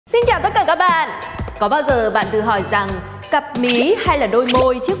Xin chào tất cả các bạn. Có bao giờ bạn tự hỏi rằng cặp mí hay là đôi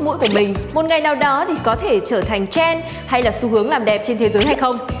môi, chiếc mũi của mình một ngày nào đó thì có thể trở thành trend hay là xu hướng làm đẹp trên thế giới hay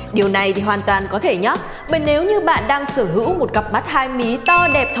không? Điều này thì hoàn toàn có thể nhé. Bởi nếu như bạn đang sở hữu một cặp mắt hai mí to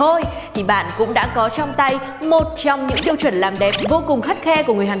đẹp thôi thì bạn cũng đã có trong tay một trong những tiêu chuẩn làm đẹp vô cùng khắt khe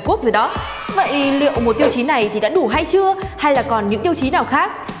của người Hàn Quốc rồi đó. Vậy liệu một tiêu chí này thì đã đủ hay chưa? Hay là còn những tiêu chí nào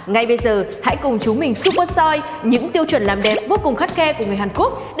khác? Ngay bây giờ hãy cùng chúng mình super soi những tiêu chuẩn làm đẹp vô cùng khắt khe của người Hàn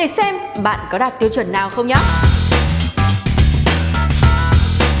Quốc để xem bạn có đạt tiêu chuẩn nào không nhé.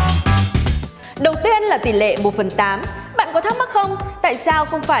 Đầu tiên là tỷ lệ 1/8. Bạn có thắc mắc không? Tại sao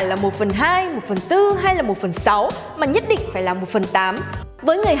không phải là 1/2, 1/4 hay là 1/6 mà nhất định phải là 1/8?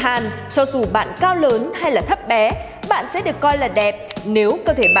 Với người Hàn, cho dù bạn cao lớn hay là thấp bé, bạn sẽ được coi là đẹp nếu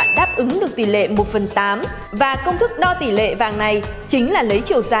cơ thể bạn đáp ứng được tỷ lệ 1/8. Và công thức đo tỷ lệ vàng này chính là lấy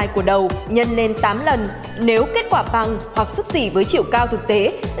chiều dài của đầu nhân lên 8 lần. Nếu kết quả bằng hoặc xấp xỉ với chiều cao thực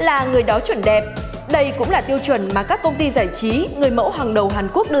tế là người đó chuẩn đẹp. Đây cũng là tiêu chuẩn mà các công ty giải trí, người mẫu hàng đầu Hàn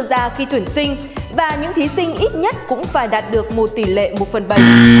Quốc đưa ra khi tuyển sinh. Và những thí sinh ít nhất cũng phải đạt được một tỷ lệ 1/7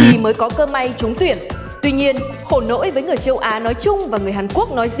 thì mới có cơ may trúng tuyển. Tuy nhiên, khổ nỗi với người châu Á nói chung và người Hàn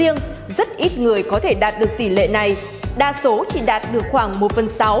Quốc nói riêng, rất ít người có thể đạt được tỷ lệ này. Đa số chỉ đạt được khoảng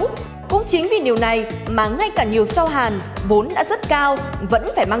 1/6. Cũng chính vì điều này mà ngay cả nhiều sao Hàn vốn đã rất cao vẫn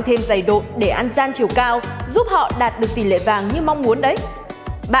phải mang thêm giày độn để ăn gian chiều cao, giúp họ đạt được tỷ lệ vàng như mong muốn đấy.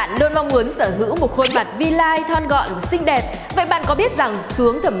 Bạn luôn mong muốn sở hữu một khuôn mặt vi lai, thon gọn và xinh đẹp. Vậy bạn có biết rằng xu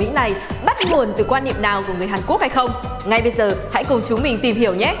hướng thẩm mỹ này bắt nguồn từ quan niệm nào của người Hàn Quốc hay không? Ngay bây giờ hãy cùng chúng mình tìm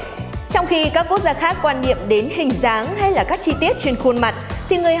hiểu nhé! Trong khi các quốc gia khác quan niệm đến hình dáng hay là các chi tiết trên khuôn mặt,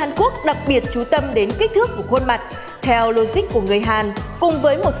 thì người Hàn Quốc đặc biệt chú tâm đến kích thước của khuôn mặt. Theo logic của người Hàn, cùng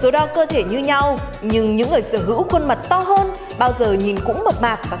với một số đo cơ thể như nhau, nhưng những người sở hữu khuôn mặt to hơn bao giờ nhìn cũng mập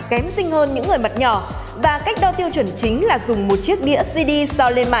mạp và kém xinh hơn những người mặt nhỏ. Và cách đo tiêu chuẩn chính là dùng một chiếc đĩa CD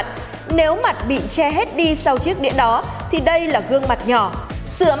soi lên mặt. Nếu mặt bị che hết đi sau chiếc đĩa đó thì đây là gương mặt nhỏ.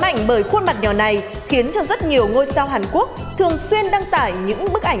 Sự ám ảnh bởi khuôn mặt nhỏ này khiến cho rất nhiều ngôi sao Hàn Quốc thường xuyên đăng tải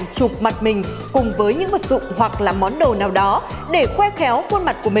những bức ảnh chụp mặt mình cùng với những vật dụng hoặc là món đồ nào đó để khoe khéo khuôn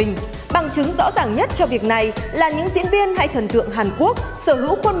mặt của mình. Bằng chứng rõ ràng nhất cho việc này là những diễn viên hay thần tượng Hàn Quốc sở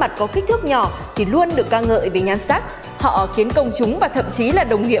hữu khuôn mặt có kích thước nhỏ thì luôn được ca ngợi về nhan sắc. Họ khiến công chúng và thậm chí là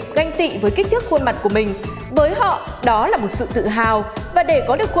đồng nghiệp ganh tị với kích thước khuôn mặt của mình. Với họ, đó là một sự tự hào. Và để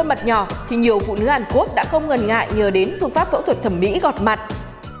có được khuôn mặt nhỏ thì nhiều phụ nữ Hàn Quốc đã không ngần ngại nhờ đến phương pháp phẫu thuật thẩm mỹ gọt mặt.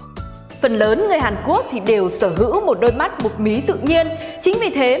 Phần lớn người Hàn Quốc thì đều sở hữu một đôi mắt một mí tự nhiên. Chính vì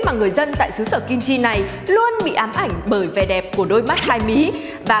thế mà người dân tại xứ sở Kim Chi này luôn bị ám ảnh bởi vẻ đẹp của đôi mắt hai mí.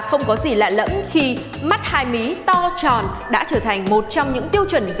 Và không có gì lạ lẫm khi mắt hai mí to tròn đã trở thành một trong những tiêu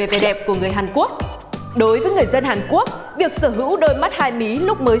chuẩn về vẻ đẹp của người Hàn Quốc. Đối với người dân Hàn Quốc, việc sở hữu đôi mắt hai mí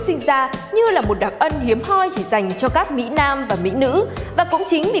lúc mới sinh ra như là một đặc ân hiếm hoi chỉ dành cho các mỹ nam và mỹ nữ. Và cũng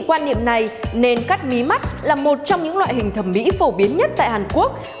chính vì quan niệm này nên cắt mí mắt là một trong những loại hình thẩm mỹ phổ biến nhất tại Hàn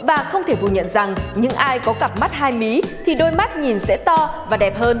Quốc. Và không thể phủ nhận rằng những ai có cặp mắt hai mí thì đôi mắt nhìn sẽ to và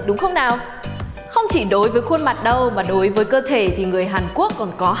đẹp hơn, đúng không nào? Không chỉ đối với khuôn mặt đâu mà đối với cơ thể thì người Hàn Quốc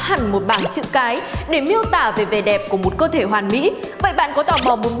còn có hẳn một bảng chữ cái để miêu tả về vẻ đẹp của một cơ thể hoàn mỹ. Vậy bạn có tò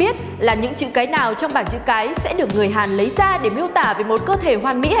mò muốn biết là những chữ cái nào trong bảng chữ cái sẽ được người Hàn lấy ra để miêu tả về một cơ thể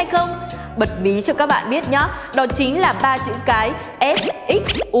hoàn mỹ hay không? Bật mí cho các bạn biết nhé, đó chính là 3 chữ cái S,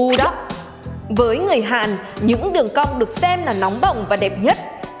 X, U đó. Với người Hàn, những đường cong được xem là nóng bỏng và đẹp nhất.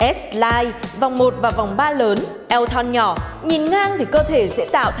 S-line, vòng 1 và vòng 3 lớn, eo thon nhỏ, nhìn ngang thì cơ thể sẽ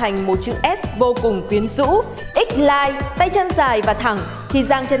tạo thành một chữ S vô cùng quyến rũ. X-line, tay chân dài và thẳng, thì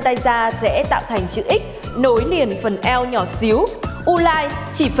dang chân tay ra sẽ tạo thành chữ X, nối liền phần eo nhỏ xíu. U-line,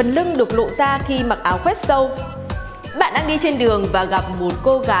 chỉ phần lưng được lộ ra khi mặc áo khoét sâu. Bạn đang đi trên đường và gặp một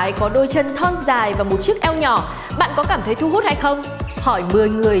cô gái có đôi chân thon dài và một chiếc eo nhỏ, bạn có cảm thấy thu hút hay không? Hỏi 10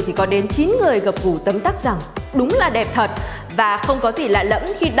 người thì có đến 9 người gật gù tấm tắc rằng đúng là đẹp thật. Và không có gì lạ lẫm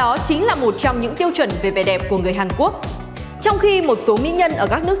khi đó chính là một trong những tiêu chuẩn về vẻ đẹp của người Hàn Quốc. Trong khi một số mỹ nhân ở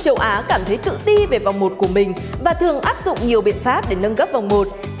các nước châu Á cảm thấy tự ti về vòng 1 của mình và thường áp dụng nhiều biện pháp để nâng cấp vòng 1,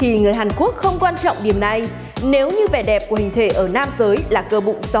 thì người Hàn Quốc không quan trọng điểm này. Nếu như vẻ đẹp của hình thể ở nam giới là cơ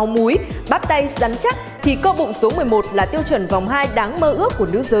bụng 6 múi, bắp tay rắn chắc, thì cơ bụng số 11 là tiêu chuẩn vòng 2 đáng mơ ước của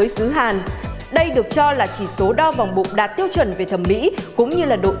nữ giới xứ Hàn. Đây được cho là chỉ số đo vòng bụng đạt tiêu chuẩn về thẩm mỹ cũng như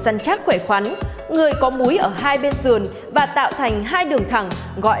là độ săn chắc khỏe khoắn. Người có múi ở hai bên sườn và tạo thành hai đường thẳng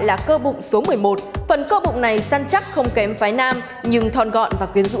gọi là cơ bụng số 11. Phần cơ bụng này săn chắc không kém phái nam nhưng thon gọn và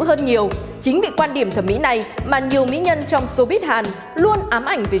quyến rũ hơn nhiều. Chính vì quan điểm thẩm mỹ này mà nhiều mỹ nhân trong showbiz Hàn luôn ám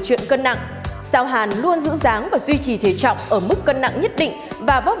ảnh về chuyện cân nặng. Sao Hàn luôn giữ dáng và duy trì thể trọng ở mức cân nặng nhất định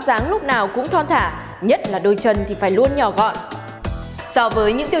và vóc dáng lúc nào cũng thon thả, nhất là đôi chân thì phải luôn nhỏ gọn. So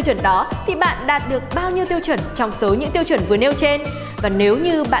với những tiêu chuẩn đó thì bạn đạt được bao nhiêu tiêu chuẩn trong số những tiêu chuẩn vừa nêu trên? Và nếu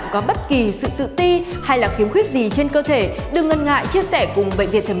như bạn có bất kỳ sự tự ti hay là khiếm khuyết gì trên cơ thể, đừng ngần ngại chia sẻ cùng Bệnh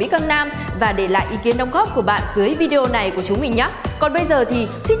viện Thẩm mỹ Kangnam và để lại ý kiến đóng góp của bạn dưới video này của chúng mình nhé. Còn bây giờ thì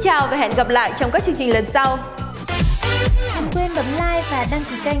xin chào và hẹn gặp lại trong các chương trình lần sau. Đừng quên bấm like và đăng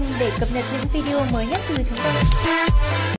ký kênh để cập nhật những video mới nhất từ chúng tôi.